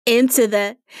Into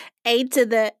the A to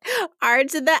the R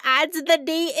to the I to the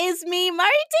D is me,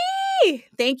 Marty.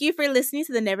 Thank you for listening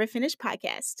to the Never Finished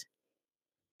podcast.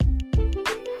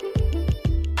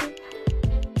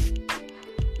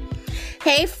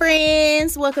 Hey,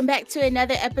 friends. Welcome back to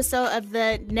another episode of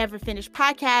the Never Finished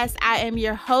podcast. I am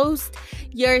your host,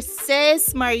 your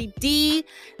sis, Marty D.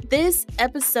 This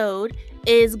episode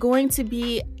is going to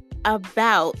be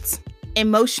about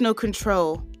emotional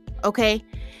control, okay?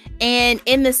 And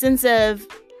in the sense of,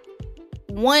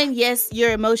 one, yes,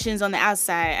 your emotions on the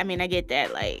outside. I mean, I get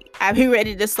that. Like, I'd be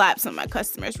ready to slap some of my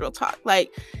customers, real talk. Like,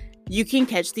 you can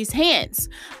catch these hands.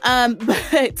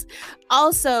 But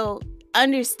also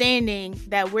understanding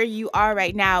that where you are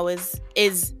right now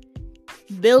is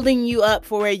building you up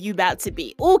for where you about to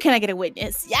be. Oh, can I get a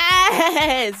witness?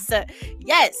 Yes.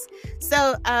 Yes.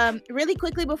 So, really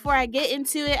quickly before I get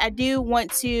into it, I do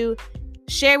want to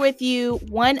share with you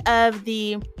one of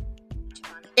the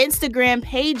Instagram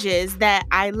pages that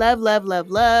I love,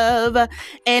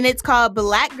 and it's called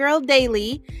Black Girl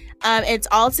Daily. It's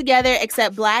all together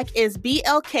except black is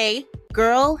BLK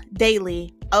Girl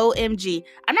Daily. OMG.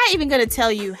 I'm not even going to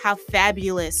tell you how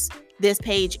fabulous this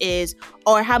page is,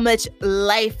 or how much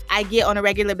life I get on a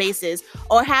regular basis,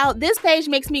 or how this page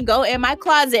makes me go in my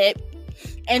closet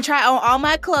and try on all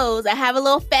my clothes. I have a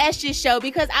little fashion show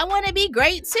because I want to be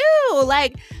great too.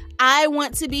 Like, I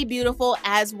want to be beautiful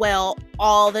as well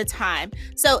all the time.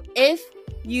 So if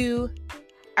you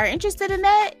are interested in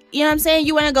that, you know what I'm saying?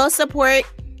 You want to go support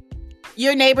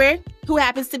your neighbor who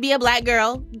happens to be a black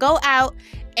girl, go out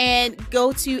and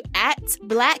go to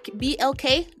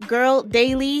 @BlackBLK Girl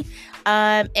Daily.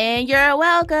 And you're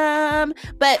welcome.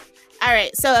 But all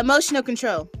right, so emotional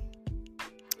control.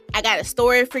 I got a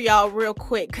story for y'all real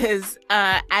quick because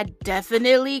I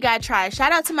definitely got tried.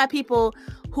 Shout out to my people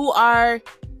who are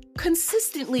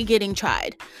consistently getting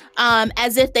tried,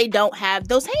 as if they don't have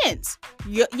those hands.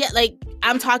 Yeah, like,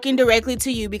 I'm talking directly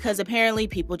to you because apparently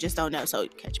people just don't know. So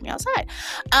catch me outside.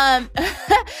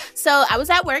 So I was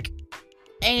at work,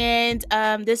 and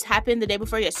this happened the day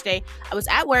before yesterday. I was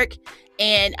at work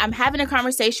and I'm having a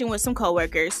conversation with some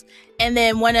coworkers, and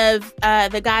then one of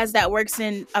the guys that works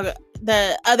in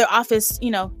the other office,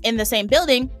 you know, in the same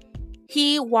building,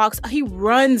 he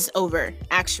runs over,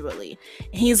 actually.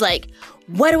 And he's like,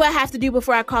 "What do I have to do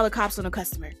before I call the cops on a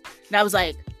customer?" And I was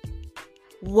like,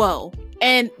 whoa.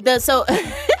 And so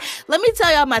let me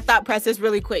tell y'all my thought process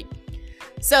really quick.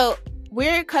 So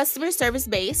we're customer service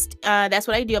based. That's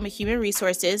what I do. I'm a human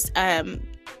resources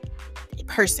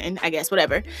person, I guess,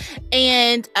 whatever.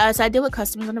 And so I deal with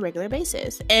customers on a regular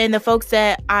basis. And the folks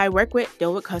that I work with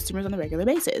deal with customers on a regular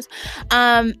basis.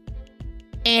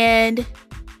 And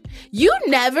you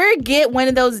never get one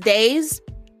of those days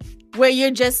where you're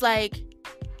just like,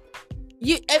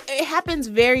 it happens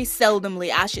very seldomly,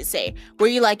 I should say, where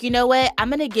you're like, you know what? I'm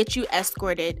going to get you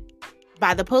escorted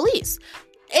by the police.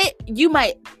 You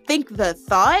might think the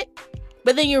thought,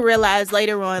 but then you realize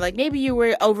later on, like, maybe you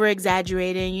were over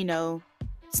exaggerating, you know,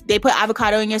 they put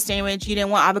avocado in your sandwich. You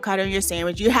didn't want avocado in your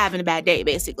sandwich. You're having a bad day,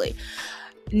 basically.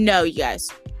 No, you guys.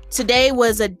 Today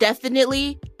was a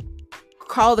definitely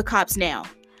call the cops now.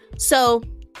 So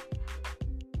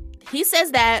he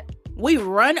says that we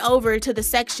run over to the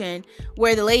section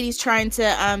where the lady's trying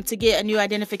to get a new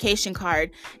identification card.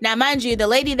 Now, mind you, the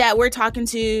lady that we're talking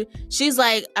to, she's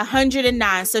like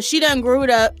 109. So she done grew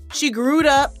up. She grew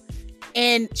up,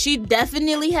 and she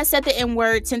definitely has said the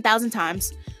N-word 10,000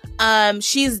 times.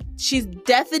 She's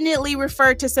definitely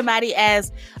referred to somebody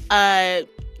as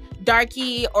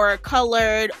darky or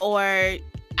colored, or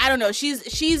I don't know.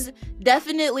 She's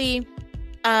definitely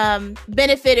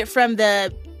benefited from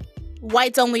the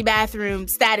whites only bathroom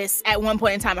status at one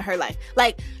point in time of her life.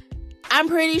 Like, I'm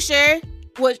pretty sure.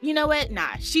 Well, you know what?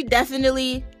 Nah, she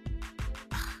definitely.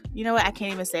 You know what? I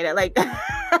can't even say that. Like,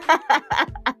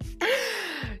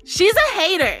 she's a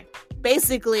hater.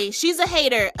 Basically, she's a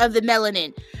hater of the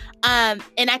melanin.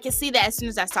 And I can see that as soon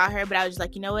as I saw her, but I was just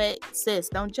like, you know what, sis,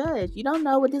 don't judge. You don't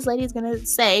know what this lady is going to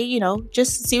say, you know,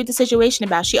 just see what the situation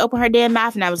about. She opened her damn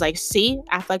mouth and I was like, see,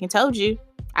 I fucking told you.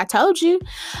 I told you.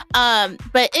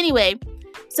 But anyway,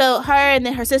 so her and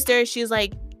then her sister, she's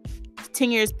like 10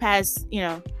 years past, you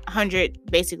know, 100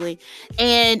 basically.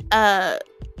 And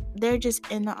they're just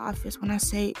in the office when I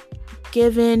say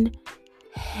giving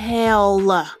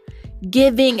hell.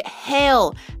 Giving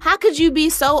hell. How could you be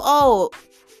so old?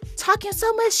 Talking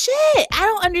so much shit. I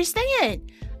don't understand.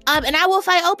 And I will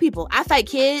fight old people. I fight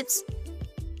kids.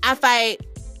 I fight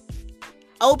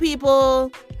old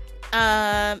people.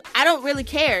 I don't really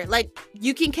care. Like,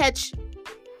 you can catch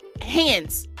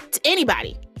hands to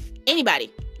anybody.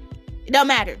 It don't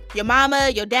matter. Your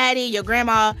mama, your daddy, your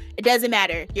grandma, it doesn't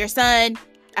matter. Your son,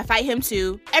 I fight him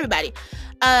too. Everybody.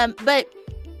 But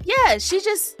yeah, she's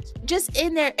just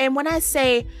in there. And when I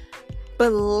say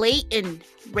blatant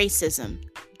racism,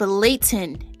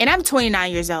 blatant, and I'm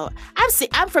 29 years old.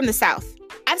 I'm from the South.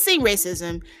 I've seen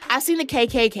racism. I've seen the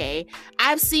KKK.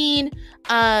 I've seen,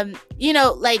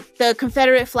 like the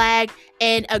Confederate flag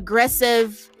and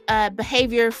aggressive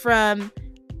behavior from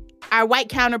our white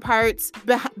counterparts,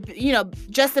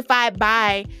 justified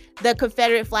by the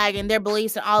Confederate flag and their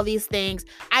beliefs and all these things.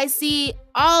 I see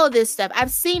all of this stuff.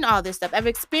 I've seen all this stuff. I've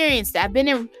experienced it. I've been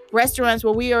in restaurants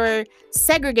where we are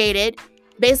segregated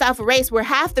based off of race, where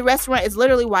half the restaurant is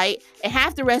literally white and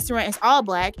half the restaurant is all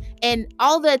black, and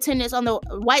all the attendants on the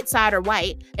white side are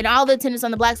white and all the attendants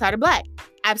on the black side are black.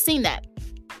 I've seen that.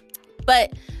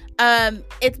 But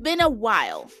it's been a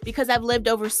while because I've lived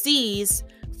overseas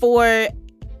for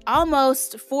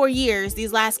almost 4 years.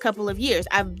 These last couple of years,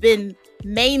 I've been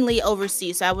mainly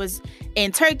overseas. So I was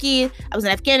in Turkey, I was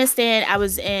in Afghanistan, I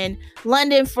was in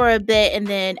London for a bit, and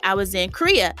then I was in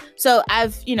Korea. So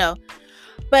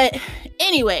but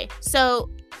anyway,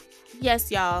 so yes,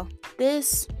 y'all,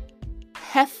 this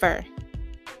heifer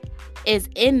is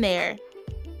in there.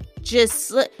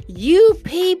 Just you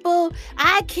people,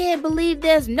 I can't believe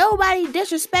this. Nobody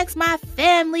disrespects my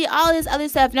family, all this other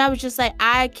stuff. And I was just like,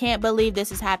 I can't believe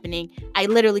this is happening. I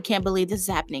literally can't believe this is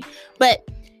happening. But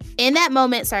in that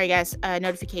moment, sorry guys,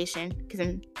 notification, because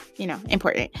I'm,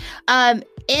 important.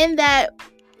 In that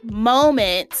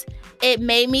moment, it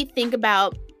made me think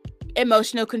about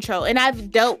emotional control. And I've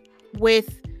dealt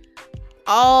with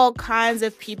all kinds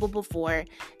of people before.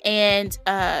 And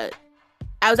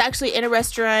I was actually in a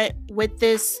restaurant with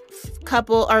this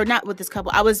couple, or not with this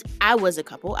couple. I was a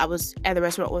couple. I was at the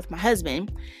restaurant with my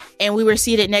husband, and we were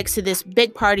seated next to this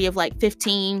big party of like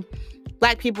 15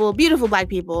 black people, beautiful black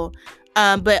people,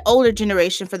 but older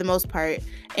generation for the most part.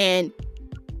 And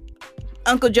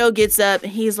Uncle Joe gets up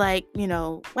and he's like,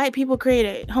 white people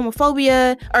created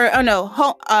homophobia,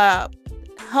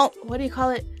 what do you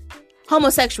call it?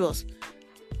 Homosexuals.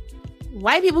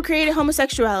 White people created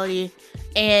homosexuality,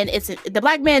 and the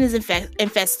black man is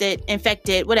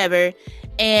infected, whatever.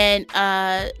 And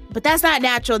but that's not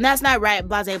natural, and that's not right,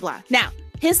 blah, blah, blah. Now,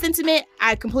 his sentiment,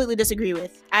 I completely disagree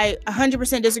with. I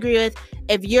 100% disagree with.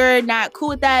 If you're not cool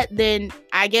with that, then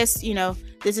I guess,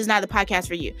 this is not the podcast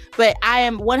for you. But I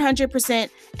am 100%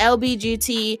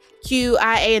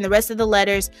 LGBTQIA and the rest of the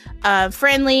letters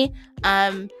friendly.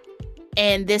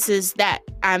 And this is that.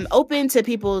 I'm open to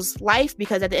people's life,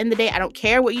 because at the end of the day, I don't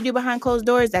care what you do behind closed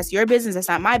doors. That's your business. That's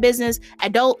not my business.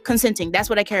 Adult consenting. That's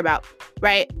what I care about.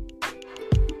 Right?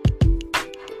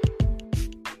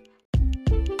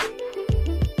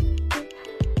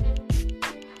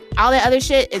 All that other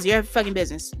shit is your fucking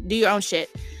business. Do your own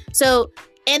shit. So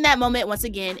in that moment, once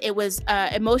again, it was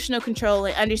emotional control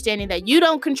and understanding that you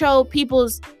don't control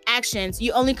people's actions.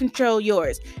 You only control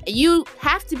yours. And you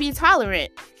have to be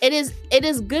tolerant. It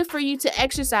is good for you to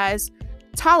exercise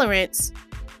tolerance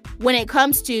when it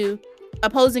comes to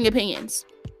opposing opinions.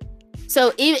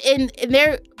 So in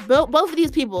there, both of these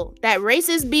people, that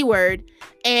racist B word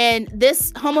and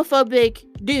this homophobic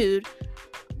dude,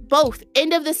 both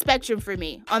end of the spectrum for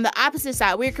me. On the opposite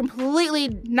side, we're completely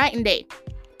night and day.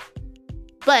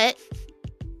 But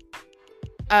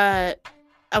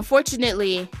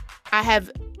unfortunately, I have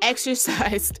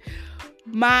exercised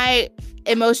my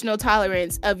emotional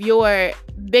tolerance of your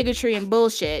bigotry and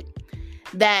bullshit,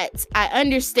 that I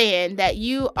understand that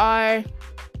you have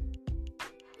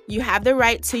the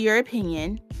right to your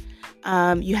opinion.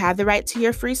 You have the right to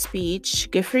your free speech.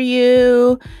 Good for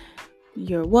you.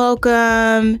 You're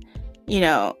welcome.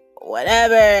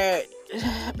 Whatever.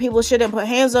 People shouldn't put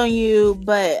hands on you,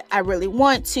 but I really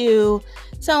want to,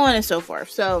 so on and so forth.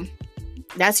 So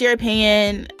that's your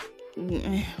opinion,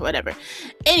 whatever.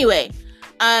 Anyway,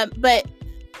 but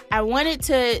I wanted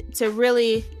to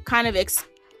really kind of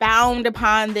expound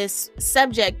upon this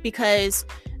subject because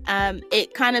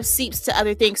it kind of seeps to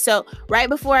other things. So right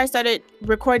before I started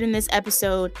recording this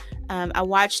episode, I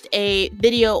watched a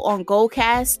video on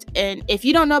Goalcast. And if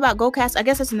you don't know about Goalcast, I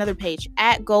guess that's another page,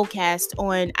 at Goalcast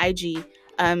on IG.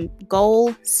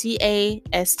 Goal,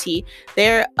 CAST.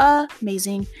 They're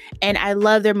amazing. And I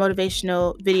love their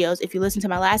motivational videos. If you listen to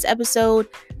my last episode,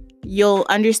 you'll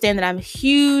understand that I'm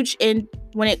huge in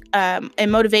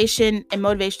motivation and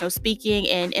motivational speaking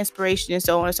and inspiration and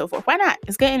so on and so forth. Why not?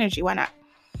 It's good energy. Why not?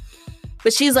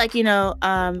 But she's like, she's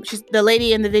the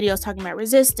lady in the video is talking about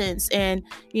resistance. And,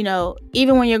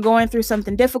 even when you're going through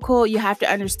something difficult, you have to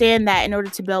understand that in order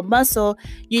to build muscle,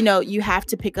 you have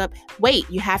to pick up weight.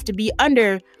 You have to be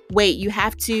under weight. You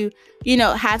have to,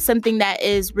 have something that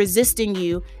is resisting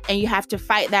you, and you have to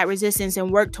fight that resistance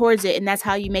and work towards it. And that's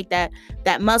how you make that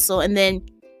muscle. And then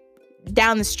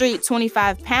down the street,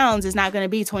 25 pounds is not going to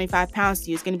be 25 pounds to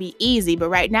you. It's going to be easy. But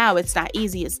right now it's not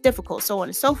easy. It's difficult, so on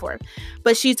and so forth.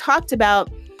 But she talked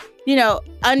about,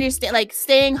 understand, like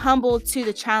staying humble to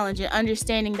the challenge and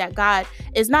understanding that God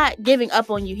is not giving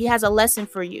up on you. He has a lesson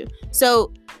for you.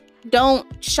 So don't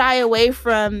shy away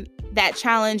from that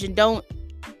challenge, and don't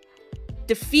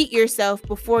defeat yourself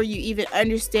before you even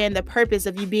understand the purpose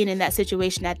of you being in that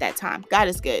situation at that time. God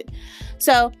is good.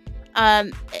 So,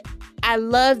 I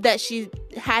love that she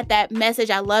had that message.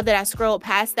 I love that I scrolled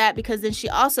past that, because then she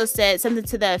also said something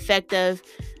to the effect of,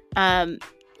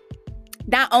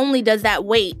 not only does that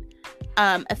weight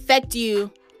affect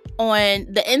you on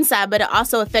the inside, but it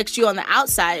also affects you on the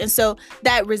outside. And so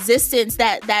that resistance,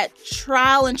 that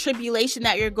trial and tribulation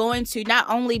that you're going to, not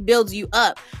only builds you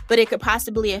up, but it could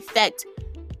possibly affect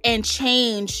and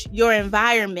change your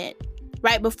environment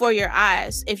right before your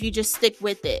eyes if you just stick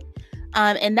with it.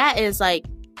 And that is like,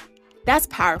 that's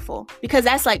powerful, because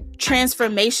that's like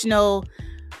transformational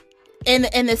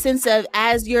in the sense of,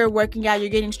 as you're working out, you're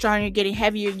getting stronger, you're getting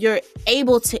heavier, you're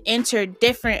able to enter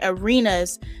different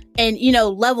arenas and,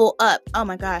 level up. Oh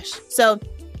my gosh. So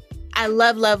I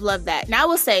love that. Now I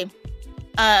will say,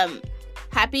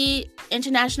 happy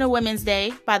International Women's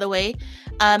Day, by the way.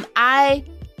 I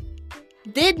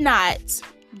did not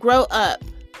grow up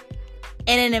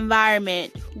in an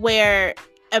environment where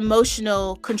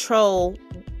emotional control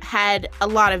had a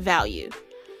lot of value.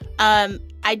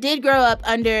 I did grow up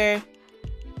under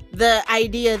the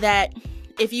idea that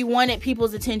if you wanted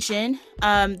people's attention,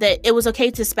 that it was okay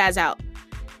to spaz out.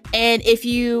 And if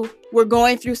you were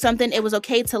going through something, it was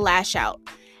okay to lash out.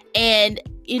 And,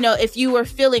 if you were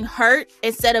feeling hurt,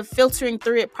 instead of filtering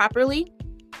through it properly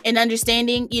and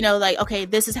understanding, like, okay,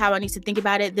 this is how I need to think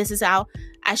about it. This is how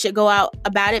I should go out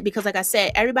about it. Because like I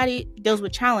said, everybody deals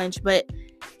with challenge, but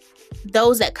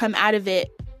those that come out of it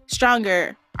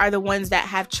stronger are the ones that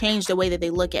have changed the way that they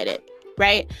look at it,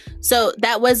 right? So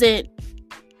there was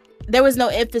no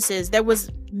emphasis. There was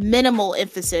minimal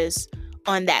emphasis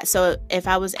on that. So if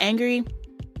I was angry,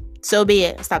 so be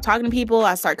it. I stopped talking to people.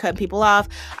 I start cutting people off.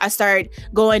 I start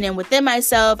going in within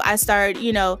myself. I start,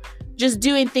 just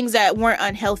doing things that weren't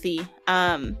unhealthy.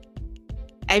 I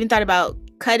even thought about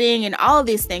cutting and all of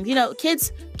these things.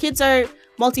 Kids are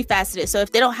multifaceted. So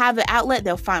if they don't have an outlet,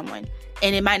 they'll find one,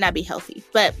 and it might not be healthy.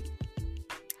 But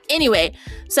anyway,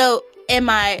 so in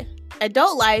my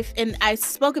adult life, and I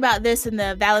spoke about this in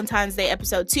the Valentine's Day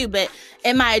episode too, but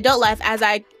in my adult life, as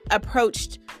I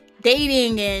approached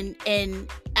dating and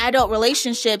adult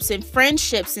relationships and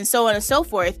friendships and so on and so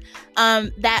forth,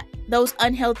 that those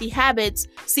unhealthy habits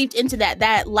seeped into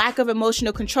that lack of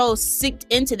emotional control seeped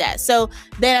into that. So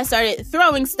then I started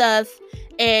throwing stuff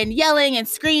and yelling and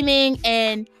screaming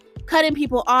and cutting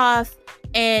people off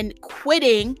and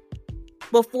quitting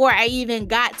before I even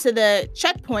got to the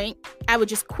checkpoint. I would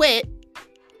just quit.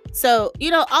 So,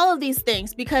 all of these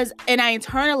things, and I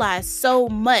internalized so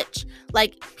much,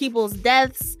 like people's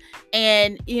deaths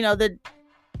and, the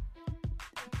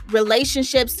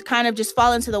relationships kind of just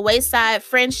fall into the wayside,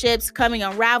 friendships coming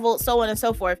unraveled, so on and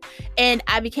so forth. And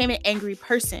I became an angry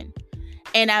person.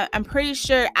 And I'm pretty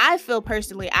sure, I feel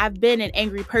personally, I've been an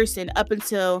angry person up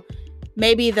until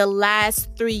maybe the last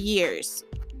 3 years.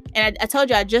 And I told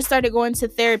you, I just started going to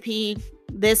therapy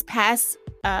this past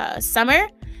summer.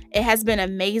 It has been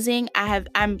amazing.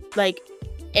 I'm like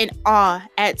in awe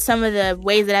at some of the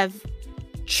ways that I've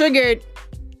triggered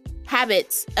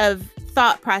habits of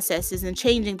thought processes and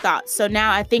changing thoughts. So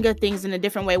now I think of things in a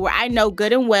different way, where I know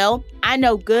good and well,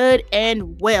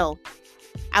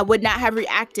 I would not have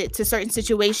reacted to certain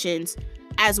situations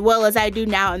as well as I do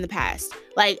now in the past.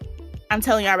 Like, I'm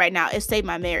telling y'all right now, it saved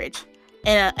my marriage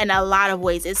in a lot of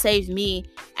ways. It saved me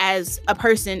as a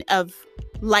person of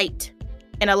light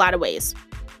in a lot of ways.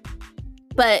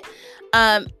 But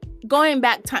going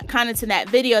back kind of to that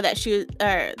video that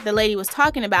the lady was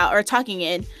talking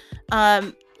in,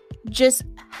 just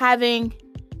having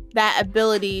that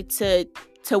ability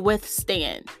to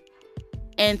withstand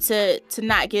and to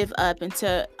not give up, and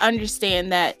to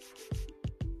understand that,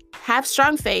 have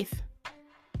strong faith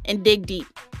and dig deep,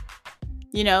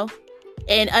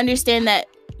 and understand that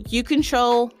you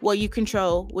control what you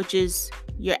control, which is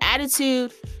your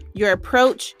attitude, your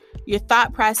approach, your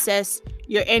thought process,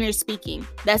 your inner speaking.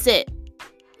 That's it.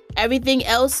 Everything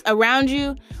else around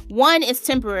you, one, is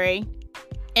temporary,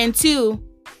 and two,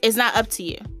 is not up to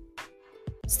you.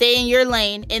 Stay in your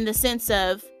lane, in the sense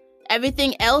of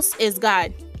everything else is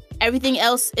God. Everything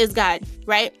else is God,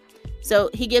 right? So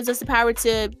he gives us the power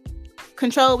to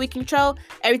control we control.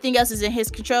 Everything else is in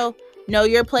his control. Know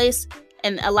your place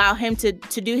and allow him to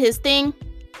do his thing.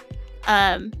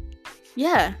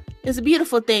 Yeah, it's a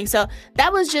beautiful thing. So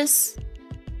that was just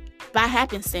by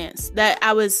happenstance that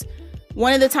I was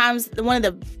one of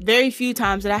the very few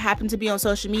times that I happened to be on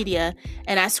social media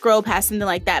and I scroll past something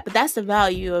like that. But that's the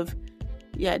value of,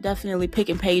 definitely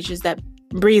picking pages that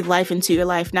breathe life into your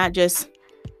life, not just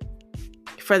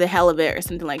for the hell of it or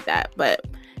something like that. But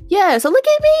yeah, so look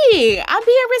at me. I'm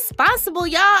being responsible,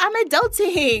 y'all. I'm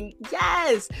adulting.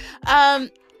 Yes.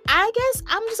 I guess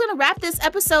I'm just going to wrap this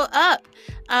episode up.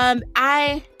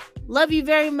 I love you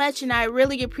very much, and I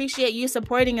really appreciate you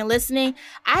supporting and listening.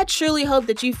 I truly hope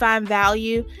that you find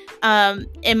value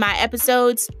in my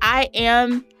episodes. I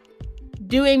am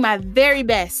doing my very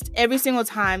best every single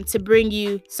time to bring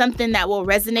you something that will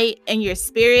resonate in your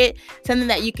spirit, something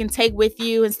that you can take with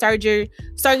you and start your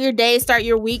day, start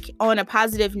your week on a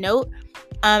positive note.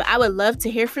 I would love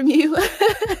to hear from you.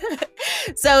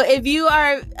 So if you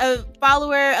are a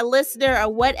follower, a listener, or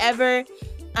whatever,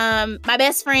 my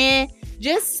best friend,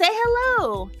 just say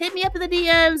hello. Hit me up in the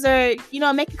DMs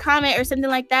or, make a comment or something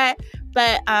like that.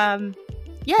 But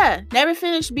never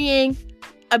finish being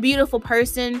a beautiful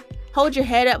person. Hold your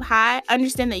head up high.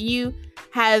 Understand that you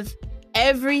have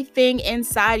everything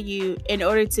inside you in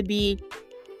order to be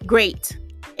great.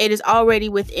 It is already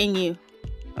within you.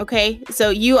 Okay? So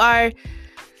you are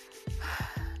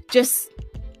just,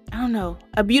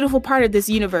 a beautiful part of this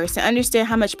universe, and understand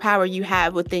how much power you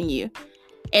have within you.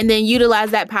 And then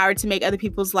utilize that power to make other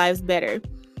people's lives better.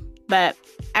 But,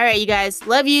 all right, you guys.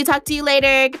 Love you. Talk to you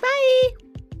later. Goodbye.